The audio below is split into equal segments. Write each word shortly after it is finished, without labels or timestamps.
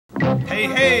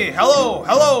Hey,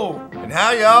 hello! And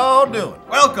how y'all doing?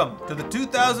 Welcome to the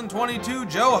 2022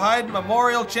 Joe Hyden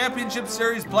Memorial Championship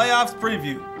Series Playoffs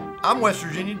Preview. I'm West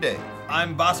Virginia Dave.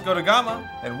 I'm Bosco da Gama.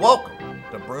 And welcome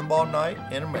to Broomball Night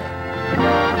in America.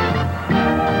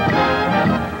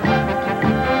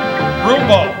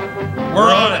 Broomball,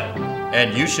 we're on it.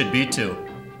 And you should be too.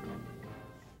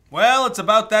 Well, it's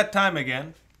about that time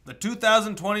again. The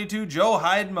 2022 Joe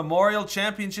Hyden Memorial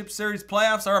Championship Series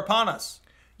playoffs are upon us.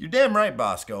 You're damn right,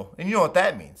 Bosco. And you know what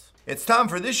that means. It's time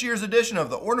for this year's edition of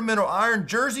the Ornamental Iron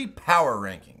Jersey Power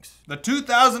Rankings. The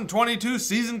 2022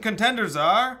 season contenders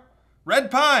are Red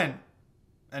Pine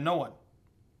and no one.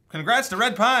 Congrats to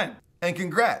Red Pine. And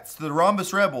congrats to the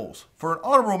Rhombus Rebels for an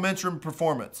honorable mention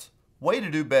performance. Way to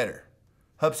do better.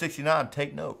 Hub 69,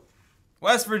 take note.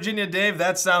 West Virginia Dave,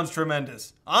 that sounds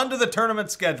tremendous. On to the tournament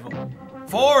schedule.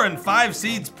 4 and 5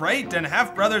 seeds Prate and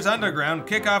Half Brothers Underground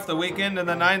kick off the weekend in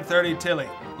the 9:30 Tilly.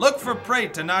 Look for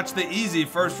Prate to notch the easy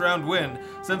first round win,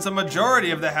 since a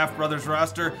majority of the Half Brothers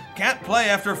roster can't play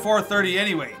after 4:30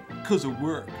 anyway, 'cause of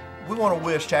work. We want to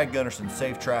wish Chad Gunnarsson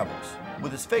safe travels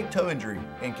with his fake toe injury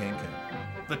in Cancun.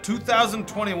 The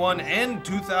 2021 and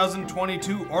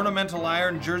 2022 Ornamental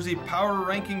Iron Jersey Power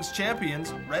Rankings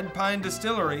champions, Red Pine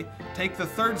Distillery, take the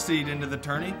 3rd seed into the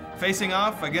tourney, facing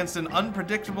off against an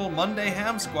unpredictable Monday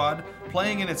Ham squad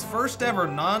playing in its first ever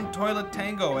non-toilet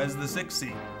tango as the 6th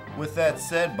seed. With that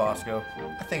said, Bosco,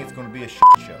 I think it's going to be a shit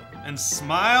show. And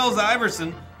Smiles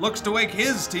Iverson looks to wake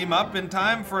his team up in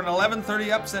time for an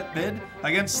 11:30 upset bid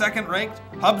against second-ranked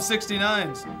Hub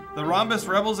 69s. The Rhombus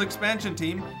Rebels expansion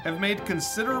team have made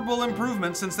considerable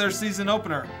improvements since their season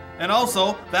opener. And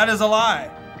also, that is a lie.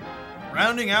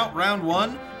 Rounding out round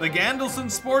 1, the Gandelson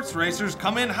Sports Racers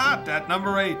come in hot at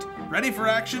number 8, ready for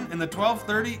action in the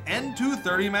 12:30 and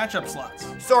 2:30 matchup slots.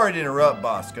 Sorry to interrupt,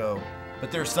 Bosco,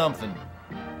 but there's something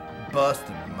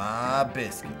busting my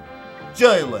biscuit.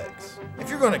 Jelly legs. If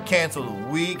you're going to cancel the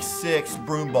week 6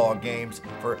 Broomball games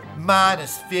for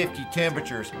 -50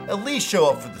 temperatures, at least show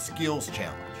up for the skills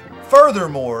challenge.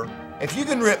 Furthermore, if you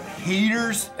can rip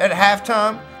heaters at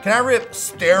halftime, can I rip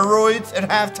steroids at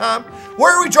halftime?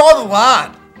 Where do we draw the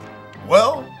line?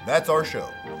 Well, that's our show.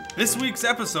 This week's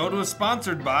episode was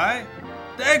sponsored by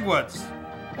Dagwoods,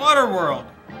 Waterworld,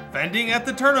 Vending at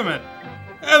the Tournament,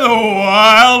 and the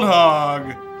Wild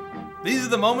Hog. These are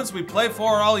the moments we play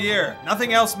for all year.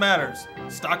 Nothing else matters.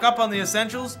 Stock up on the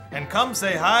essentials and come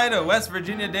say hi to West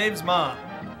Virginia Dave's mom.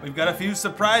 We've got a few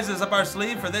surprises up our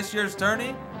sleeve for this year's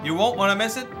tourney. You won't want to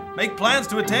miss it. Make plans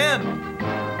to attend.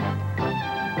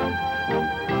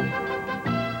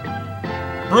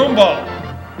 Broomball,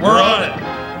 we're on it.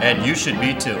 And you should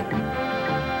be too.